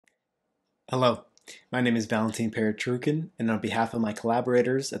Hello, my name is Valentin Peretroukhin, and on behalf of my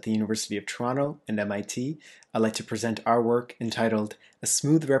collaborators at the University of Toronto and MIT, I'd like to present our work entitled A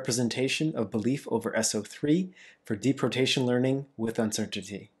Smooth Representation of Belief over SO3 for Deep Rotation Learning with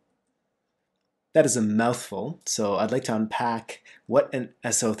Uncertainty. That is a mouthful, so I'd like to unpack what an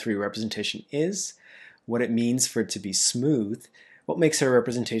SO3 representation is, what it means for it to be smooth, what makes our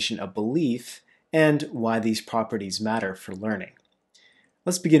representation a belief, and why these properties matter for learning.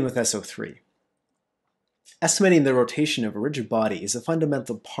 Let's begin with SO3. Estimating the rotation of a rigid body is a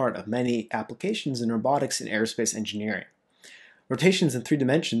fundamental part of many applications in robotics and aerospace engineering. Rotations in 3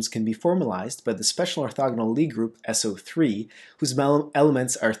 dimensions can be formalized by the special orthogonal Lie group SO3, whose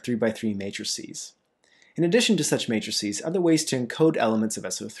elements are 3x3 matrices. In addition to such matrices, other ways to encode elements of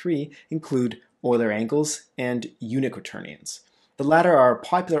SO3 include Euler angles and unit quaternions. The latter are a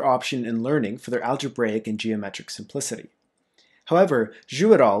popular option in learning for their algebraic and geometric simplicity. However,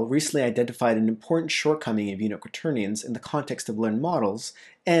 Giamou et al. Recently identified an important shortcoming of unit quaternions in the context of learned models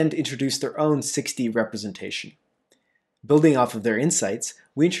and introduced their own 6D representation. Building off of their insights,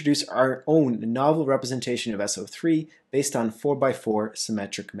 we introduce our own novel representation of SO3 based on 4x4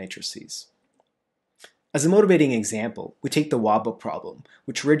 symmetric matrices. As a motivating example, we take the wobble problem,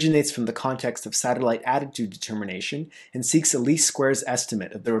 which originates from the context of satellite attitude determination and seeks a least squares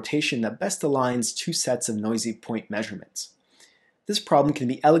estimate of the rotation that best aligns 2 sets of noisy point measurements. This problem can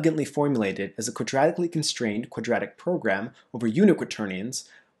be elegantly formulated as a quadratically constrained quadratic program over unit quaternions,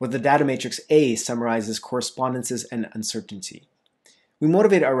 where the data matrix A summarizes correspondences and uncertainty. We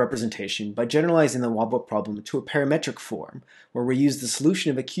motivate our representation by generalizing the wobble problem to a parametric form, where we use the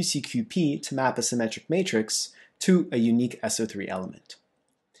solution of a QCQP to map a symmetric matrix to a unique SO3 element.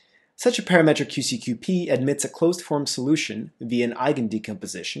 Such a parametric QCQP admits a closed-form solution via an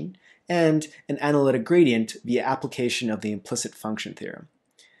eigendecomposition and an analytic gradient via application of the implicit function theorem.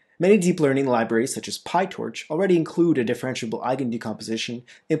 Many deep learning libraries such as PyTorch already include a differentiable eigendecomposition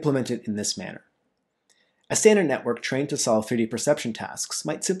implemented in this manner. A standard network trained to solve 3D perception tasks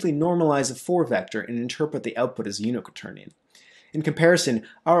might simply normalize a 4-vector and interpret the output as unit quaternion. In comparison,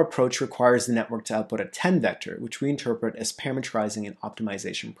 our approach requires the network to output a 10-vector, which we interpret as parametrizing an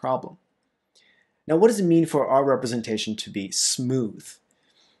optimization problem. Now, what does it mean for our representation to be smooth?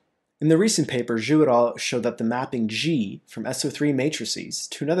 In the recent paper, Giamou et al. Showed that the mapping G from SO3 matrices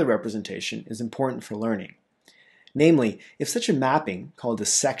to another representation is important for learning. Namely, if such a mapping, called a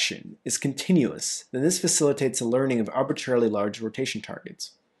section, is continuous, then this facilitates the learning of arbitrarily large rotation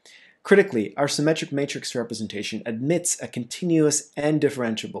targets. Critically, our symmetric matrix representation admits a continuous and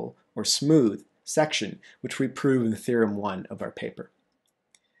differentiable, or smooth, section, which we prove in Theorem 1 of our paper.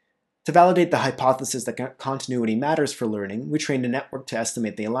 To validate the hypothesis that continuity matters for learning, we trained a network to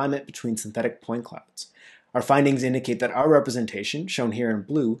estimate the alignment between synthetic point clouds. Our findings indicate that our representation, shown here in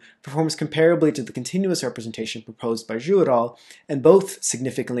blue, performs comparably to the continuous representation proposed by Giamou et al., and both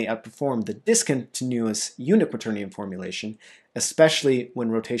significantly outperform the discontinuous unit quaternion formulation, especially when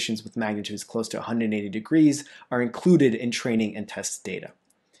rotations with magnitudes close to 180 degrees are included in training and test data.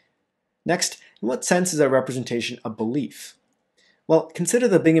 Next, in what sense is our representation a belief? Well, consider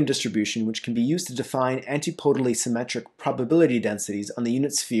the Bingham distribution, which can be used to define antipodally symmetric probability densities on the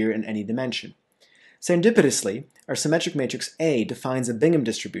unit sphere in any dimension. Serendipitously, our symmetric matrix A defines a Bingham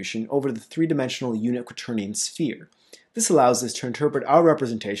distribution over the 3-dimensional unit quaternion sphere. This allows us to interpret our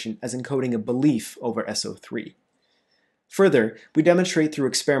representation as encoding a belief over SO3. Further, we demonstrate through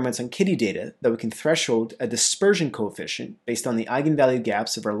experiments on kitty data that we can threshold a dispersion coefficient based on the eigenvalue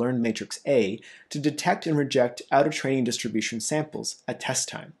gaps of our learned matrix A to detect and reject out-of-training distribution samples at test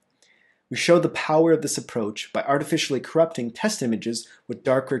time. We show the power of this approach by artificially corrupting test images with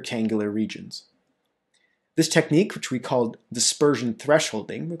dark rectangular regions. This technique, which we call dispersion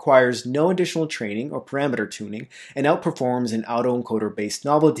thresholding, requires no additional training or parameter tuning and outperforms an autoencoder-based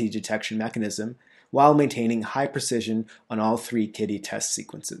novelty detection mechanism while maintaining high precision on all 3 kitty test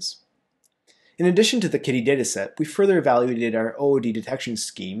sequences. In addition to the kitty dataset, we further evaluated our OOD detection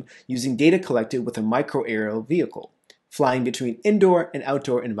scheme using data collected with a microaerial vehicle, flying between indoor and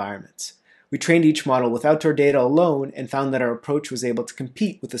outdoor environments. We trained each model with outdoor data alone and found that our approach was able to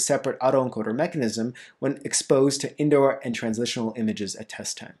compete with a separate autoencoder mechanism when exposed to indoor and transitional images at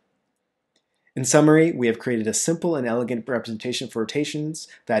test time. In summary, we have created a simple and elegant representation for rotations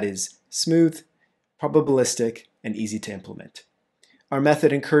that is smooth, probabilistic, and easy to implement. Our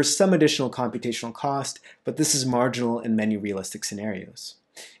method incurs some additional computational cost, but this is marginal in many realistic scenarios.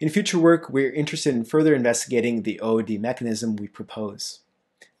 In future work, we are interested in further investigating the OOD mechanism we propose.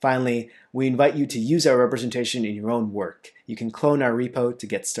 Finally, we invite you to use our representation in your own work. You can clone our repo to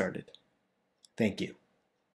get started. Thank you.